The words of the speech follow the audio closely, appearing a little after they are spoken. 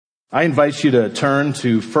I invite you to turn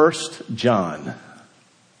to 1 John.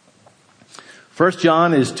 1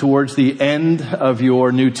 John is towards the end of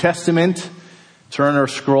your New Testament. Turn or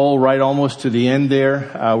scroll right almost to the end there.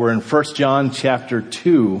 We're in 1 John chapter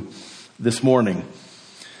 2 this morning.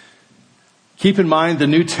 Keep in mind the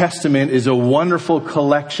New Testament is a wonderful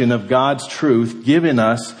collection of God's truth given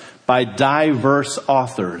us by diverse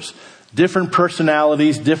authors. Different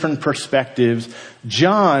personalities, different perspectives.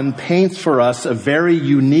 John paints for us a very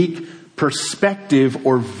unique perspective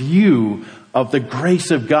or view of the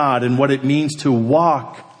grace of God and what it means to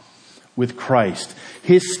walk with Christ.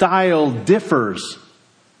 His style differs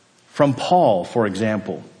from Paul, for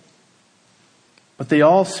example. But they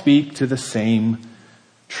all speak to the same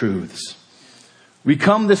truths. We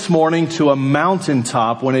come this morning to a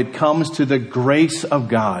mountaintop when it comes to the grace of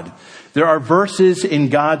God. There are verses in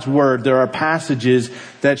God's Word, there are passages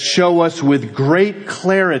that show us with great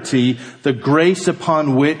clarity the grace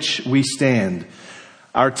upon which we stand.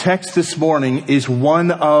 Our text this morning is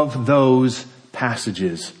one of those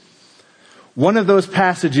passages. One of those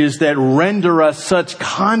passages that render us such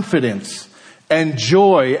confidence and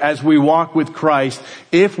joy as we walk with Christ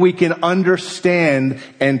if we can understand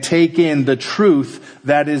and take in the truth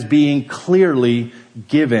that is being clearly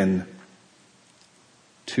given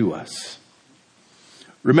to us.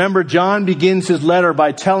 Remember, John begins his letter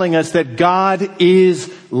by telling us that God is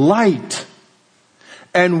light,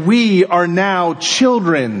 and we are now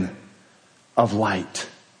children of light.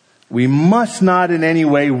 We must not in any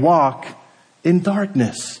way walk in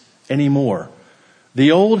darkness anymore.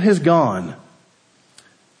 The old has gone,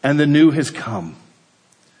 and the new has come.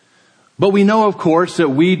 But we know, of course, that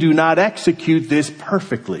we do not execute this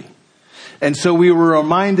perfectly. And so we were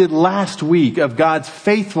reminded last week of God's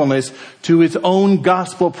faithfulness to His own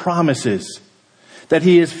gospel promises. That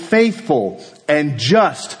He is faithful and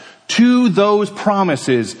just to those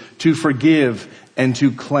promises to forgive and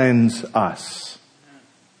to cleanse us.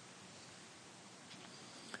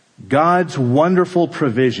 God's wonderful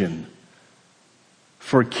provision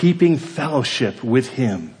for keeping fellowship with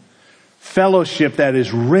Him. Fellowship that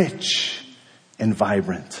is rich and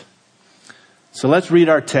vibrant. So let's read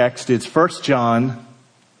our text. It's 1 John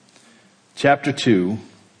chapter 2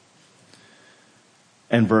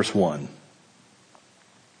 and verse 1.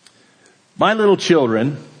 My little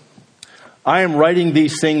children, I am writing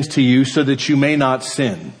these things to you so that you may not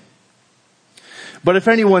sin. But if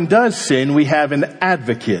anyone does sin, we have an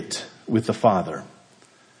advocate with the Father,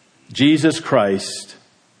 Jesus Christ,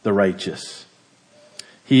 the righteous.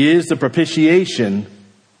 He is the propitiation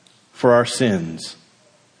for our sins.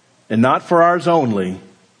 And not for ours only,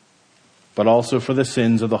 but also for the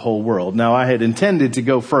sins of the whole world. Now, I had intended to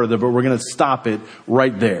go further, but we're going to stop it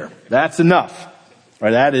right there. That's enough. All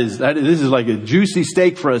right, this is like a juicy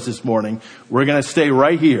steak for us this morning. We're going to stay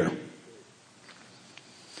right here.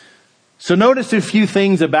 So notice a few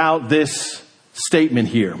things about this statement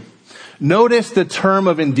here. Notice the term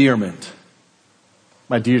of endearment.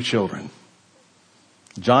 My dear children.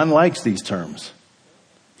 John likes these terms.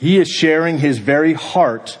 He is sharing his very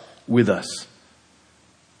heart with us.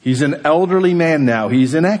 He's an elderly man now.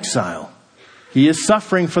 He's in exile. He is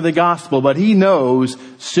suffering for the gospel, but he knows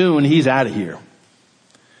soon he's out of here.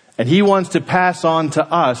 And he wants to pass on to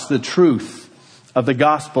us the truth of the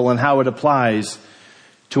gospel and how it applies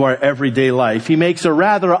to our everyday life. He makes a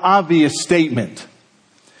rather obvious statement.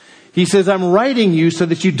 He says, I'm writing you so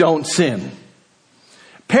that you don't sin.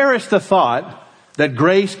 Perish the thought that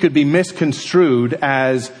grace could be misconstrued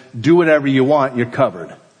as do whatever you want, you're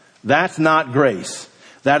covered. That's not grace.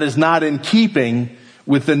 That is not in keeping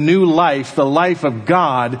with the new life, the life of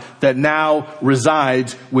God that now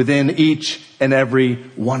resides within each and every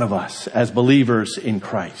one of us as believers in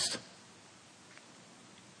Christ.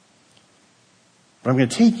 But I'm going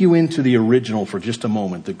to take you into the original for just a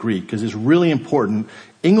moment, the Greek, because it's really important.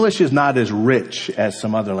 English is not as rich as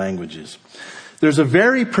some other languages. There's a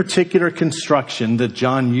very particular construction that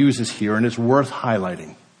John uses here, and it's worth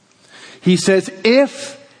highlighting. He says,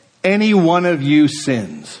 if any one of you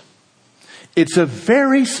sins. It's a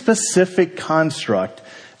very specific construct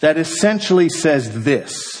that essentially says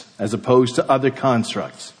this, as opposed to other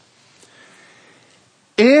constructs.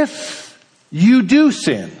 If you do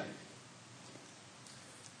sin,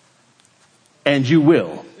 and you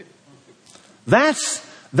will. That's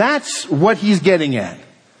what he's getting at.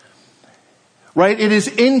 Right? It is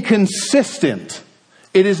inconsistent.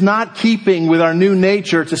 It is not keeping with our new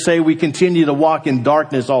nature to say we continue to walk in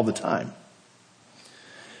darkness all the time.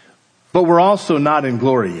 But we're also not in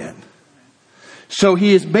glory yet. So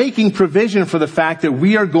he is making provision for the fact that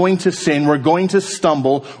we are going to sin, we're going to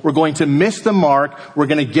stumble, we're going to miss the mark, we're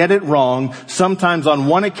going to get it wrong, sometimes on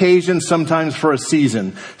one occasion, sometimes for a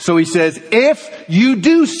season. So he says, if you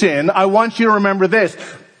do sin, I want you to remember this,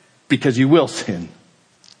 because you will sin.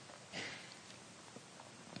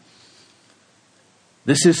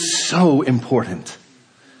 This is so important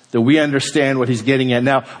that we understand what he's getting at.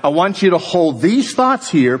 Now, I want you to hold these thoughts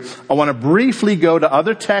here. I want to briefly go to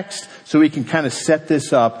other texts so we can kind of set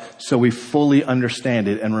this up so we fully understand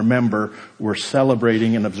it. And remember, we're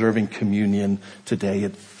celebrating and observing communion today.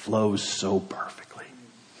 It flows so perfectly.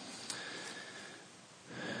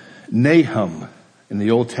 Nahum in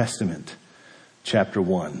the Old Testament, chapter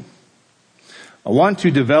 1. I want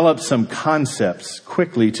to develop some concepts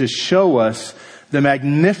quickly to show us the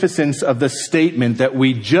magnificence of the statement that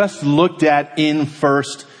we just looked at in 1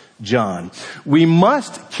 John. We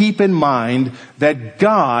must keep in mind that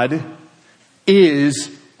God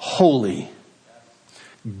is holy.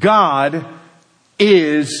 God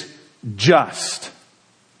is just.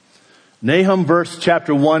 Nahum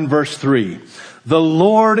chapter 1 verse 3. The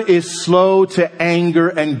Lord is slow to anger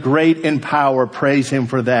and great in power. Praise him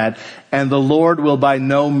for that. And the Lord will by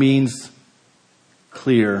no means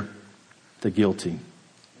clear the guilty.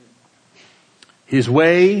 His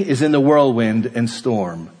way is in the whirlwind and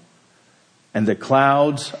storm, and the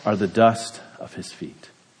clouds are the dust of his feet.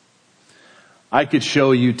 I could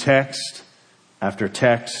show you text after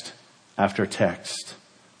text after text,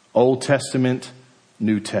 Old Testament,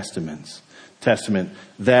 New Testament,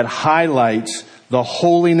 that highlights the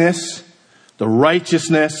holiness, the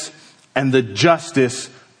righteousness, and the justice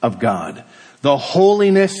of God. The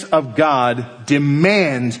holiness of God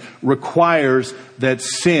demands, requires that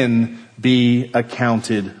sin be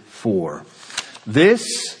accounted for.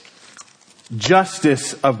 This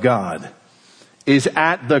justice of God is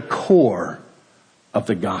at the core of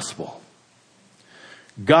the gospel.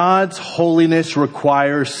 God's holiness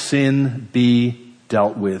requires sin be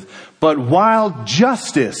dealt with. But while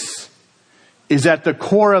justice is at the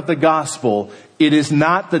core of the gospel, it is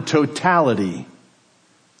not the totality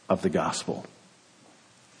of the gospel.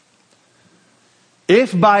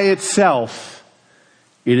 If by itself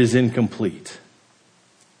it is incomplete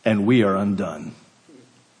and we are undone.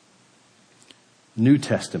 New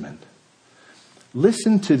Testament.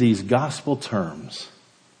 Listen to these gospel terms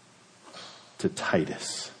to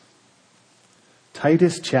Titus.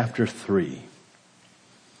 Titus chapter 3.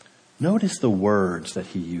 Notice the words that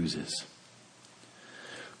he uses.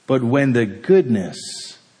 But when the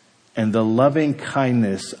goodness and the loving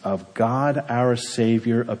kindness of God our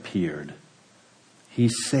Savior appeared, he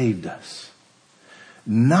saved us,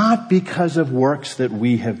 not because of works that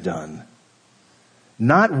we have done,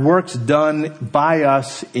 not works done by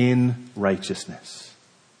us in righteousness,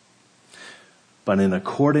 but in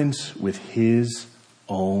accordance with his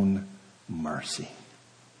own mercy,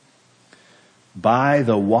 by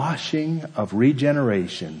the washing of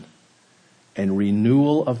regeneration and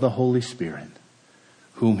renewal of the Holy Spirit,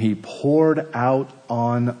 whom he poured out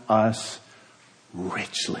on us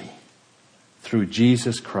richly through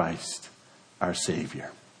Jesus Christ, our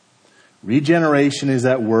Savior. Regeneration is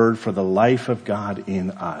that word for the life of God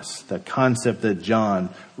in us, the concept that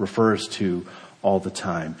John refers to all the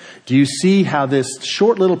time. Do you see how this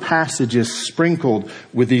short little passage is sprinkled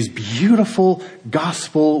with these beautiful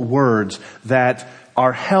gospel words that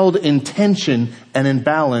are held in tension and in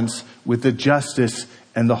balance with the justice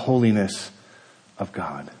and the holiness of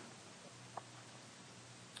God?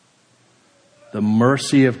 The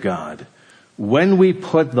mercy of God. When we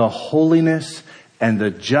put the holiness and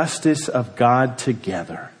the justice of God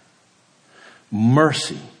together,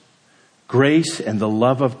 mercy, grace, and the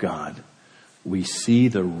love of God, we see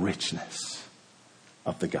the richness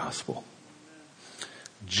of the gospel.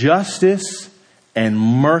 Justice and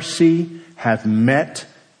mercy have met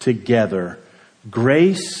together.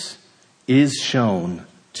 Grace is shown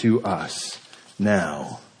to us.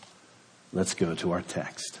 Now, let's go to our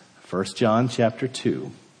text. 1 John chapter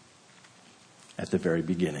 2, at the very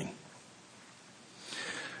beginning.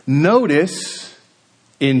 Notice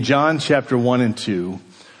in John chapter 1 and 2,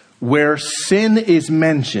 where sin is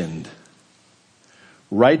mentioned,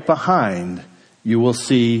 right behind you will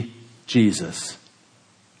see Jesus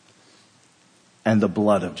and the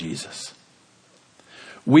blood of Jesus.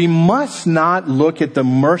 We must not look at the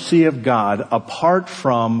mercy of God apart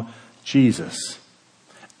from Jesus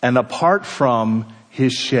and apart from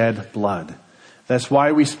his shed blood. That's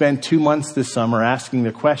why we spent 2 months this summer asking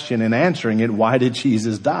the question and answering it, why did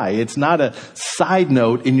Jesus die? It's not a side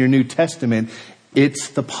note in your New Testament. It's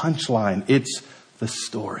the punchline. It's the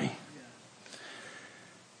story.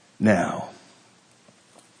 Now,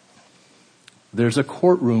 there's a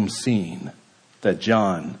courtroom scene that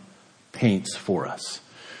John paints for us.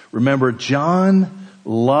 Remember, John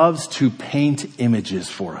loves to paint images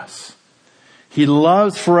for us. He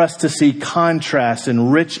loves for us to see contrast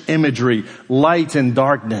and rich imagery, light and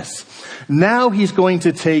darkness. Now he's going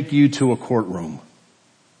to take you to a courtroom.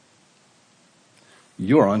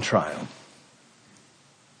 You're on trial.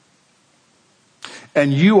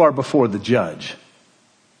 And you are before the judge.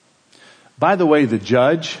 By the way, the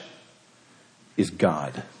judge is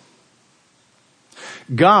God.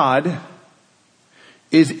 God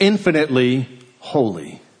is infinitely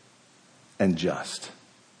holy and just.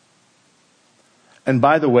 And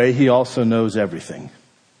by the way, he also knows everything.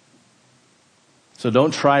 So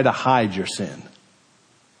don't try to hide your sin.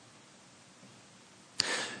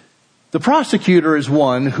 The prosecutor is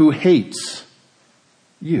one who hates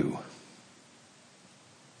you.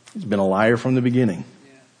 He's been a liar from the beginning.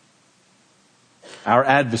 Our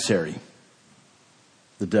adversary,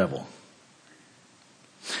 the devil.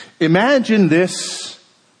 Imagine this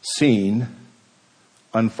scene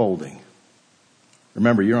unfolding.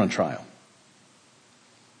 Remember, you're on trial.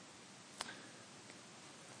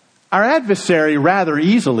 Our adversary rather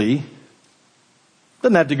easily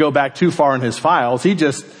doesn't have to go back too far in his files. He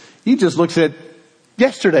just looks at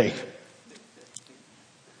yesterday.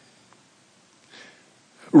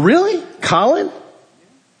 Really? Colin?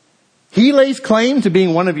 He lays claim to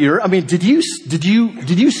being one of your, did you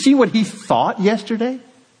see what he thought yesterday?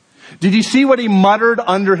 Did you see what he muttered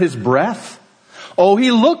under his breath? Oh,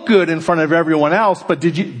 he looked good in front of everyone else, but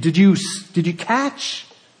did you catch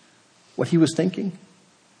what he was thinking?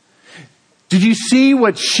 Did you see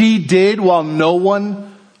what she did while no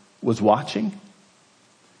one was watching?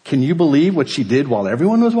 Can you believe what she did while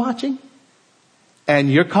everyone was watching?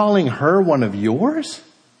 And you're calling her one of yours?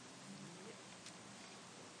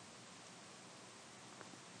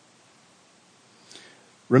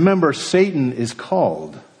 Remember, Satan is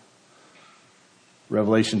called,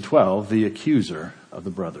 Revelation 12, the accuser of the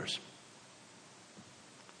brothers.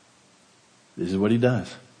 This is what he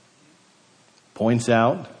does. Points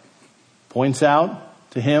out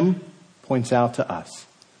to him, points out to us.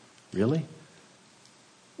 Really?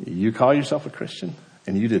 You call yourself a Christian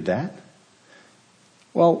and you did that?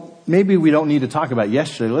 Well, maybe we don't need to talk about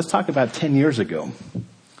yesterday. Let's talk about 10 years ago.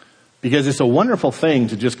 Because it's a wonderful thing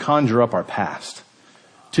to just conjure up our past.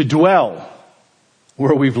 To dwell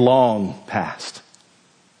where we've long passed.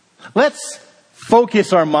 Let's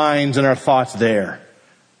focus our minds and our thoughts there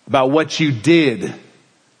about what you did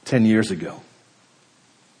 10 years ago,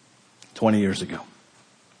 20 years ago.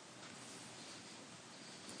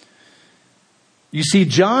 You see,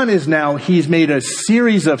 John he's made a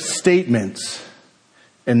series of statements,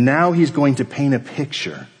 and now he's going to paint a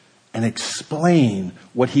picture and explain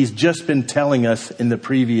what he's just been telling us in the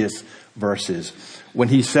previous verses. When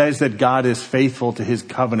he says that God is faithful to his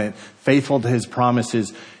covenant, faithful to his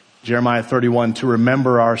promises, Jeremiah 31, to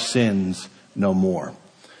remember our sins no more.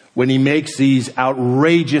 When he makes these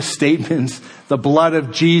outrageous statements, the blood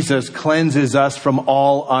of Jesus cleanses us from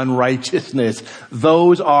all unrighteousness.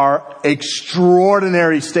 Those are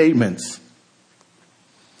extraordinary statements.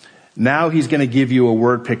 Now he's going to give you a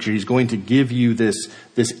word picture. He's going to give you this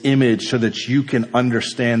image so that you can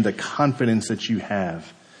understand the confidence that you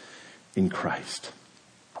have in Christ.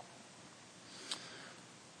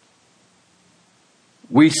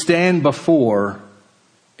 We stand before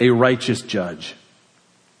a righteous judge.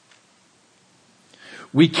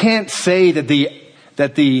 We can't say that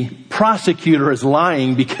the prosecutor is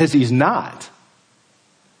lying because he's not.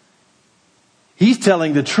 He's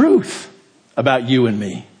telling the truth about you and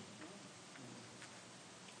me.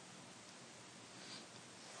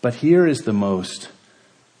 But here is the most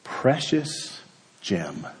precious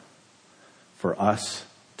gem for us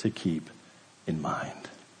to keep in mind.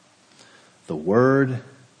 The word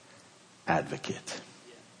advocate.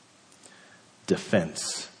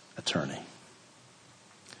 Defense attorney.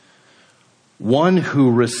 One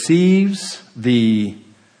who receives the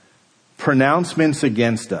pronouncements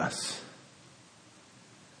against us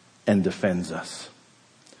and defends us.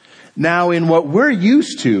 Now, in what we're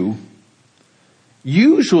used to,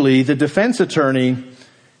 usually the defense attorney,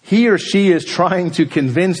 he or she is trying to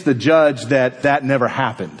convince the judge that never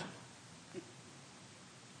happened.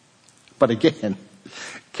 But again,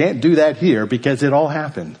 can't do that here because it all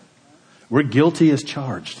happened. We're guilty as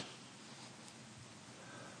charged.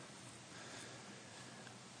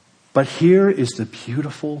 But here is the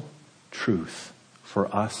beautiful truth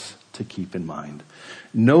for us to keep in mind.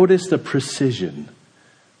 Notice the precision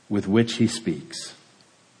with which he speaks.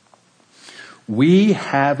 We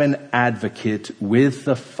have an advocate with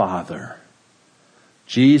the Father,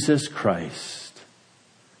 Jesus Christ,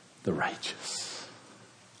 the righteous.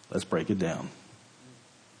 Let's break it down.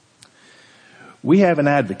 We have an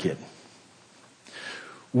advocate.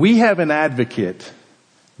 We have an advocate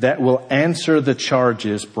that will answer the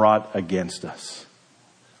charges brought against us.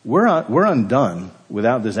 We're undone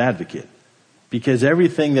without this advocate, because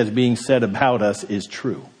everything that's being said about us is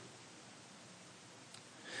true.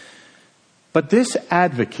 But this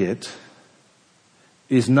advocate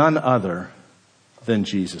is none other than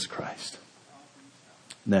Jesus Christ.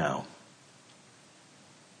 Now,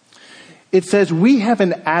 it says we have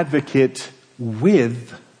an advocate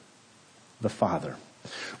with the Father.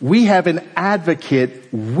 We have an advocate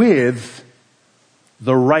with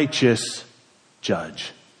the righteous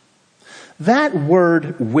judge. That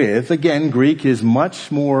word with, again, Greek is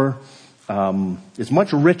much more, it's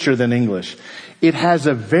much richer than English. It has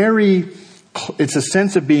it's a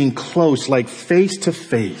sense of being close, like face to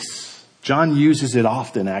face. John uses it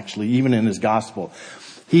often, actually, even in his gospel.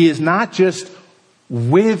 He is not just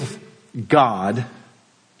with God.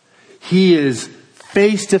 He is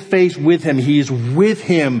face to face with him. He's with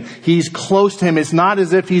him. He's close to him. It's not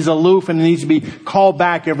as if he's aloof and needs to be called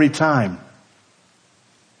back every time.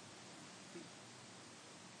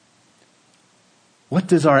 What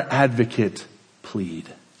does our advocate plead?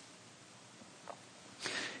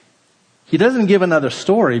 He doesn't give another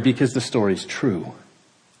story because the story's true.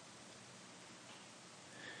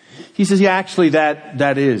 He says, yeah, actually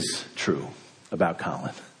that is true about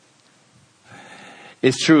Colin.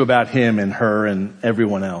 It's true about him and her and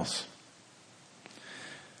everyone else.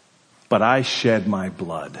 But I shed my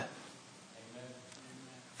blood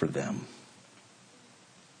for them.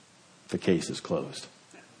 The case is closed.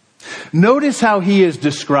 Notice how he is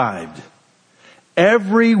described.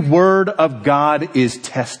 Every word of God is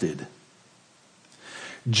tested.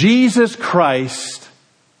 Jesus Christ,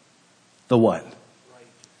 the what?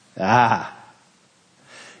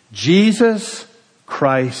 Jesus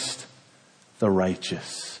Christ, the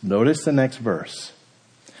righteous. Notice the next verse.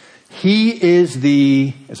 He is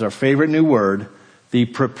is our favorite new word, the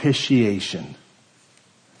propitiation,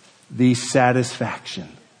 the satisfaction,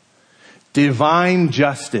 divine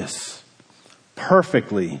justice,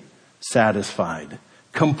 perfectly satisfied,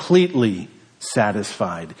 completely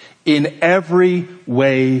satisfied, in every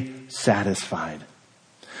way satisfied.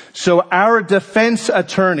 So our defense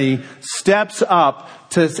attorney steps up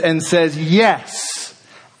and says, yes,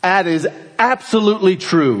 that is absolutely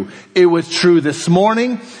true. It was true this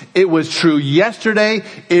morning. It was true yesterday.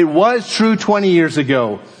 It was true 20 years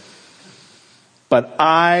ago. But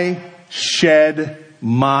I shed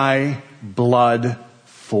my blood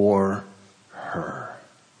for her.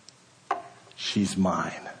 She's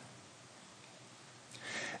mine.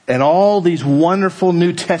 And all these wonderful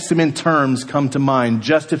New Testament terms come to mind.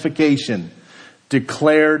 Justification,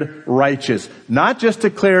 declared righteous. Not just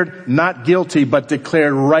declared not guilty, but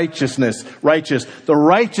declared righteous. The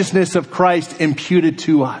righteousness of Christ imputed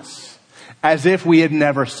to us, as if we had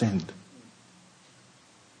never sinned.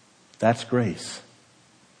 That's grace.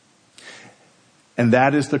 And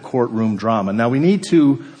that is the courtroom drama. Now we need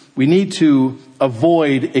to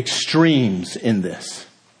avoid extremes in this.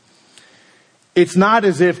 It's not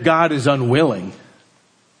as if God is unwilling,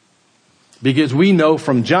 because we know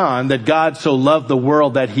from John that God so loved the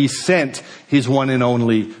world that he sent his one and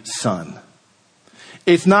only Son.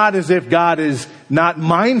 It's not as if God is not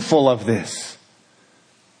mindful of this.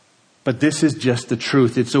 But this is just the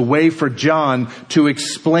truth. It's a way for John to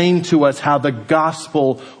explain to us how the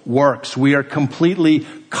gospel works. We are completely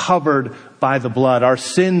covered by the blood. Our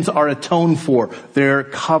sins are atoned for. They're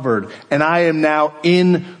covered. And I am now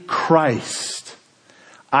in Christ.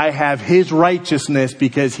 I have his righteousness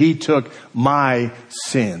because he took my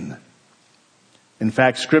sin. In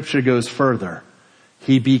fact, Scripture goes further.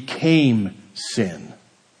 He became sin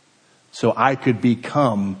so I could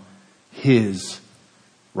become his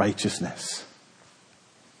righteousness.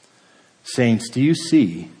 Saints, do you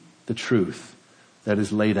see the truth that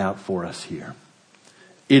is laid out for us here?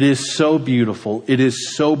 It is so beautiful. It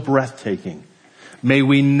is so breathtaking. May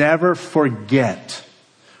we never forget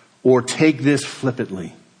or take this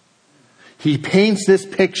flippantly. He paints this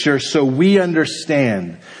picture so we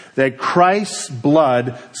understand that Christ's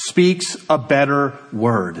blood speaks a better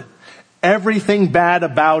word. Everything bad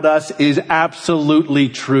about us is absolutely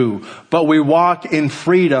true, but we walk in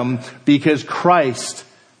freedom because Christ,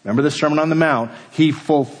 remember the Sermon on the Mount, He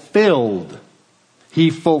fulfilled. He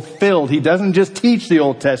doesn't just teach the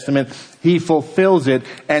Old Testament, He fulfills it,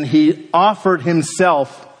 and He offered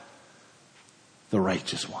Himself the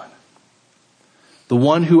righteous one. The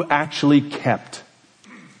one who actually kept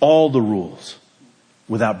all the rules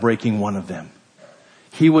without breaking one of them.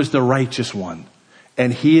 He was the righteous one,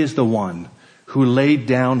 and he is the one who laid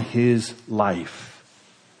down his life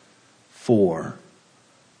for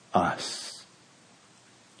us.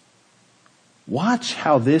 Watch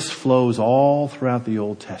how this flows all throughout the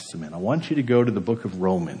Old Testament. I want you to go to the book of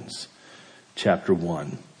Romans, chapter 1.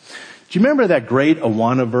 Do you remember that great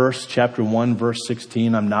Awana verse, chapter 1, verse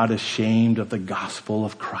 16? I'm not ashamed of the gospel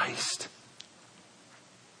of Christ.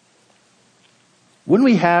 When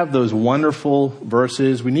we have those wonderful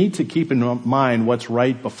verses, we need to keep in mind what's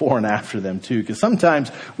right before and after them too, because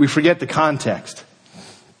sometimes we forget the context.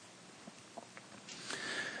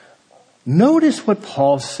 Notice what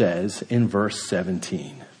Paul says in verse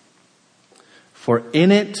 17. For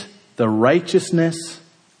in it the righteousness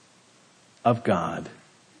of God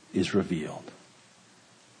is revealed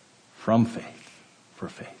from faith for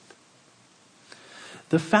faith.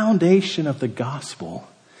 The foundation of the gospel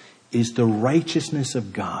is the righteousness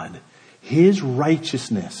of God. His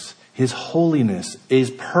righteousness, his holiness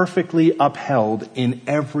is perfectly upheld in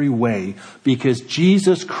every way because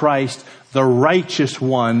Jesus Christ, the righteous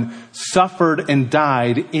one, suffered and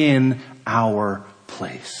died in our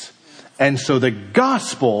place. And so the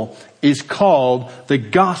gospel is called the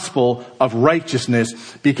gospel of righteousness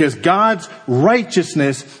because God's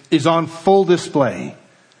righteousness is on full display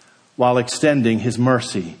while extending his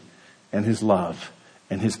mercy and his love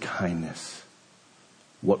and his kindness,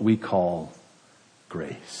 what we call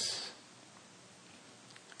grace.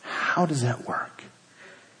 How does that work?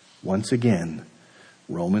 Once again,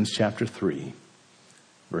 Romans chapter 3,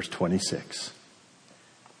 verse 26.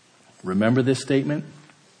 Remember this statement?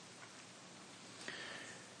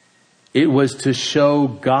 It was to show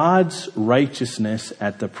God's righteousness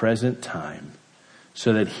at the present time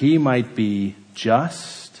so that he might be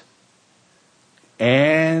just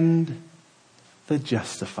and the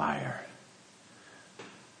justifier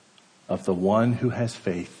of the one who has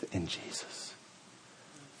faith in Jesus.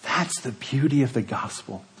 That's the beauty of the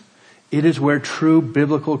gospel. It is where true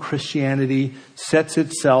biblical Christianity sets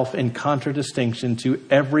itself in contradistinction to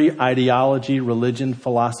every ideology, religion,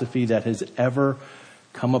 philosophy that has ever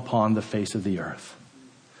come upon the face of the earth.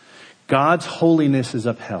 God's holiness is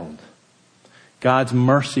upheld. God's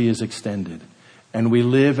mercy is extended. And we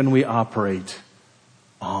live and we operate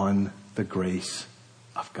on the grace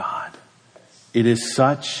of God. It is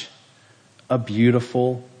such a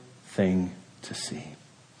beautiful thing to see.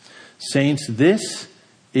 Saints, this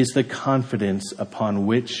is the confidence upon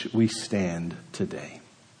which we stand today.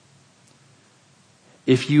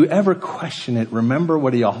 If you ever question it, remember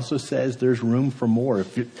what he also says, there's room for more.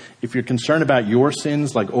 If you're concerned about your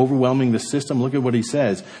sins, like overwhelming the system, look at what he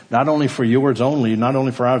says. Not only for yours only, not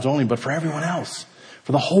only for ours only, but for everyone else,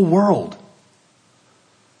 for the whole world.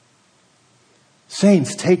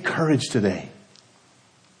 Saints, take courage today.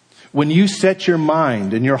 When you set your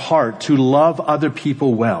mind and your heart to love other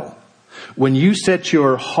people well, when you set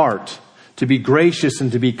your heart to be gracious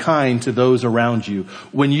and to be kind to those around you,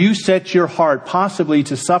 when you set your heart possibly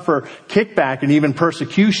to suffer kickback and even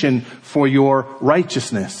persecution for your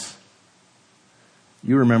righteousness,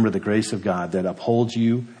 you remember the grace of God that upholds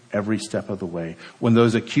you every step of the way. When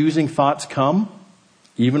those accusing thoughts come,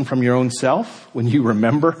 even from your own self, when you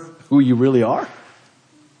remember who you really are,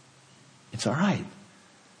 it's all right.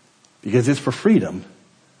 Because it's for freedom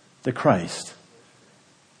that Christ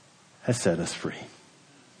has set us free.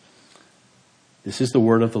 This is the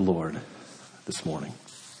word of the Lord this morning.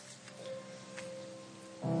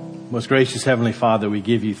 Most gracious Heavenly Father, we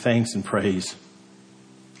give you thanks and praise.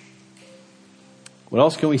 What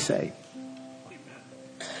else can we say?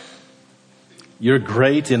 You're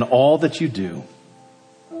great in all that you do.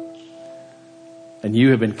 And you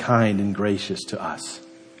have been kind and gracious to us.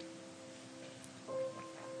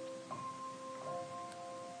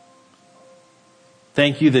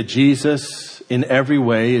 Thank you that Jesus, in every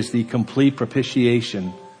way, is the complete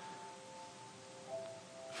propitiation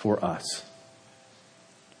for us.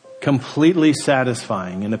 Completely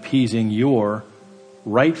satisfying and appeasing your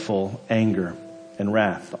rightful anger and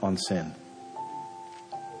wrath on sin.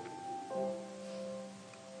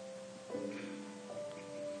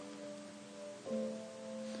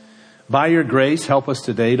 By your grace, help us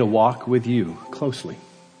today to walk with you closely.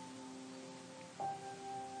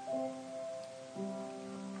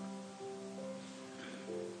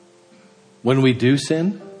 When we do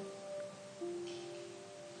sin,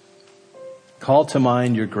 call to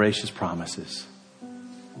mind your gracious promises,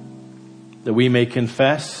 that we may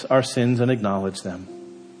confess our sins and acknowledge them,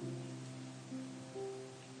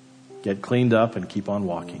 get cleaned up and keep on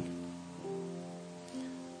walking.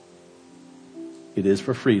 It is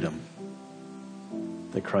for freedom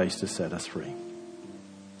that Christ has set us free.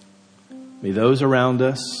 May those around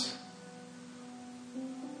us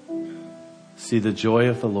see the joy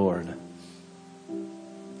of the Lord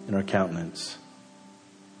in our countenance.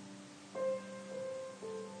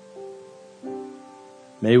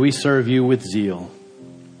 May we serve you with zeal.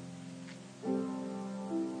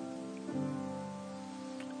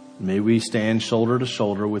 May we stand shoulder to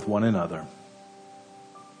shoulder with one another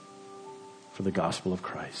for the gospel of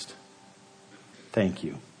Christ. Thank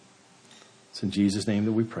you. It's in Jesus' name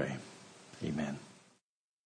that we pray. Amen.